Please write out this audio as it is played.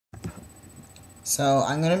So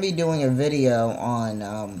I'm going to be doing a video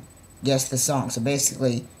on guess the song. So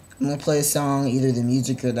basically, I'm going to play a song, either the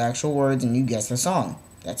music or the actual words, and you guess the song.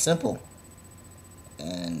 That's simple.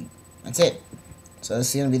 And that's it. So this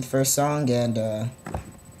is going to be the first song, and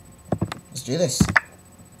let's do this.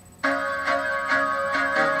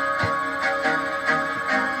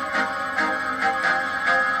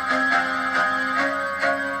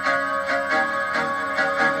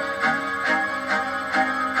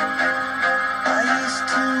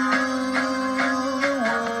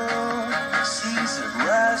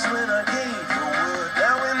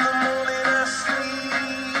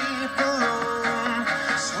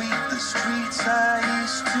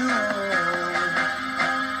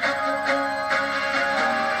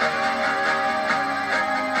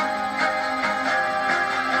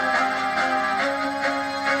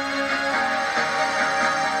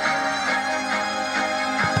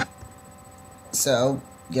 So,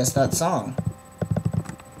 guess that song.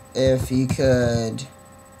 If you could,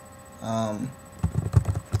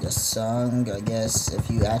 guess song, I guess, if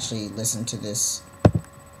you actually listen to this,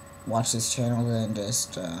 watch this channel, then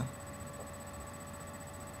just,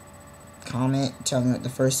 comment, tell me what the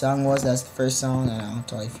first song was. That's the first song, and I'll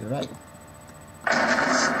tell you if you're right.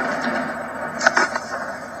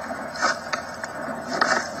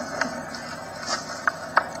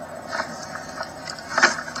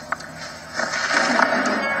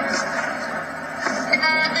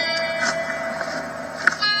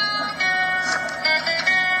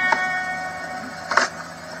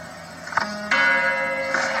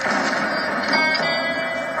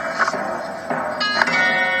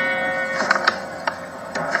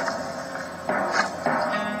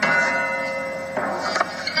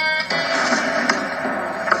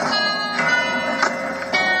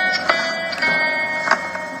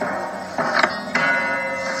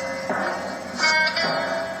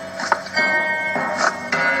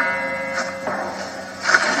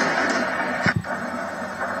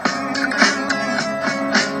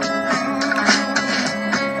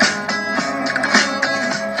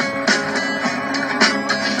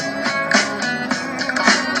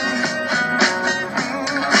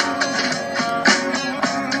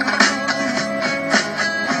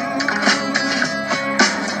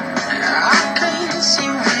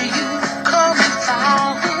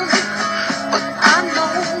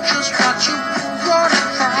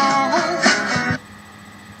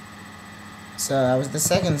 So that was the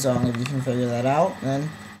second song. If you can figure that out, then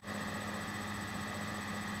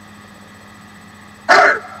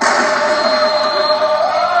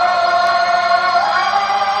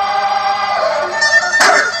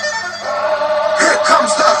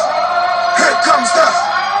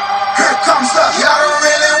y'all don't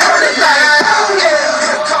really want it like that. Yeah,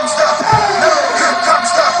 here comes the, no, here comes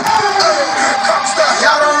the, here comes the,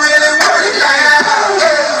 y'all don't really want it like that.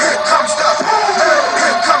 Yeah, here comes the, no,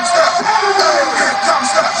 here comes the, here comes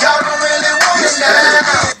the, y'all don't really want it like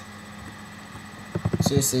that.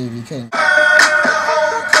 seriously, if you couldn't.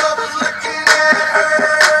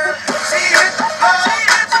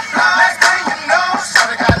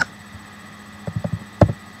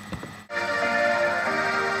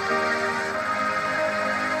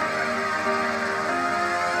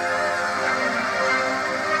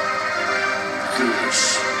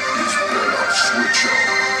 This is better. Switch up.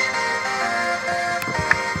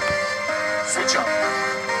 Switch up.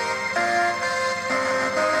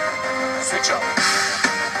 Switch up.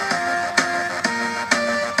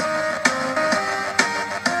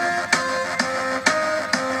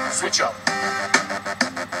 Switch up.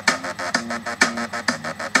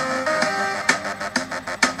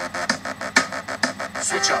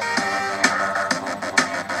 Switch up.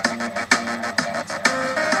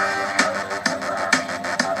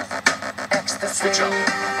 Switch up.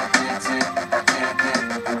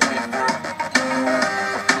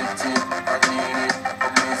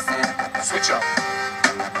 Switch up.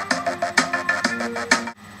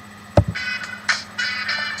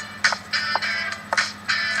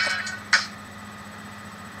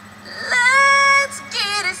 Let's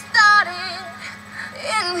get it started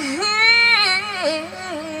in here.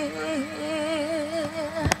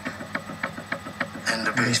 And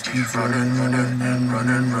the bass keeps running, running, and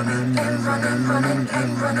running, running, and running, running,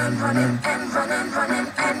 and running, running, and running,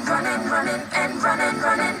 running, and running, running, and running,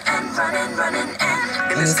 running, and running, running, and.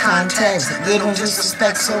 In this context, little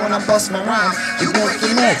disrespect, so when I bust my rhyme, you won't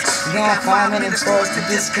connect. You got 5 minutes for us to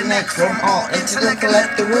disconnect from all intellect,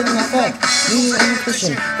 collect the rhythm effect. Be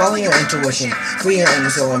inefficient, follow your intuition, free your inner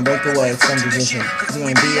soul and break away from position. Cause you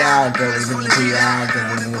ain't be out, girl, you're gonna be out, girl,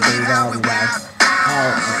 you're gonna be out,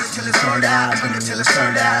 till it's turned out, till it's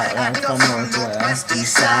turned out, like from north to west,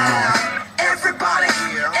 east side. Everybody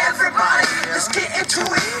Everybody, let's get into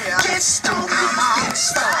it. Get stupid. Get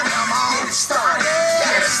started. Get it started.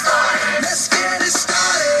 Get it started. Let's get it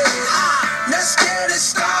started. Let's get it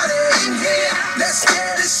started in here. Let's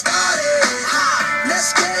get it started.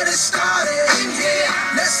 Let's get it started in here.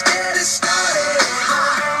 Let's get it started.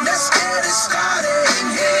 Let's get it started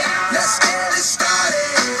in here. Let's get it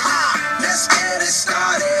started. Let's get it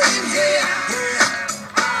started in here.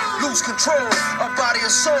 Lose control of body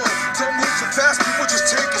and soul. Don't move too fast, people just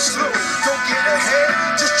take it slow. Don't get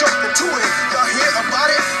ahead, just jump into it. Y'all hear about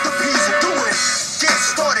it? The P's will do it. Get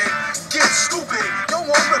started, get stupid. Don't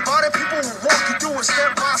worry about it, people will walk you through it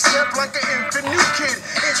step by step like an infant new kid.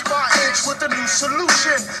 Inch by inch with a new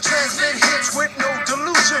solution. Transmit hits with no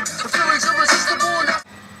delusion. The feeling's irresistible.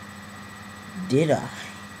 Did I?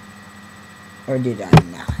 Or did I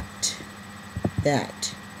not?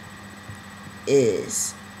 That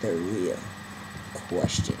is the real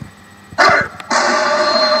question.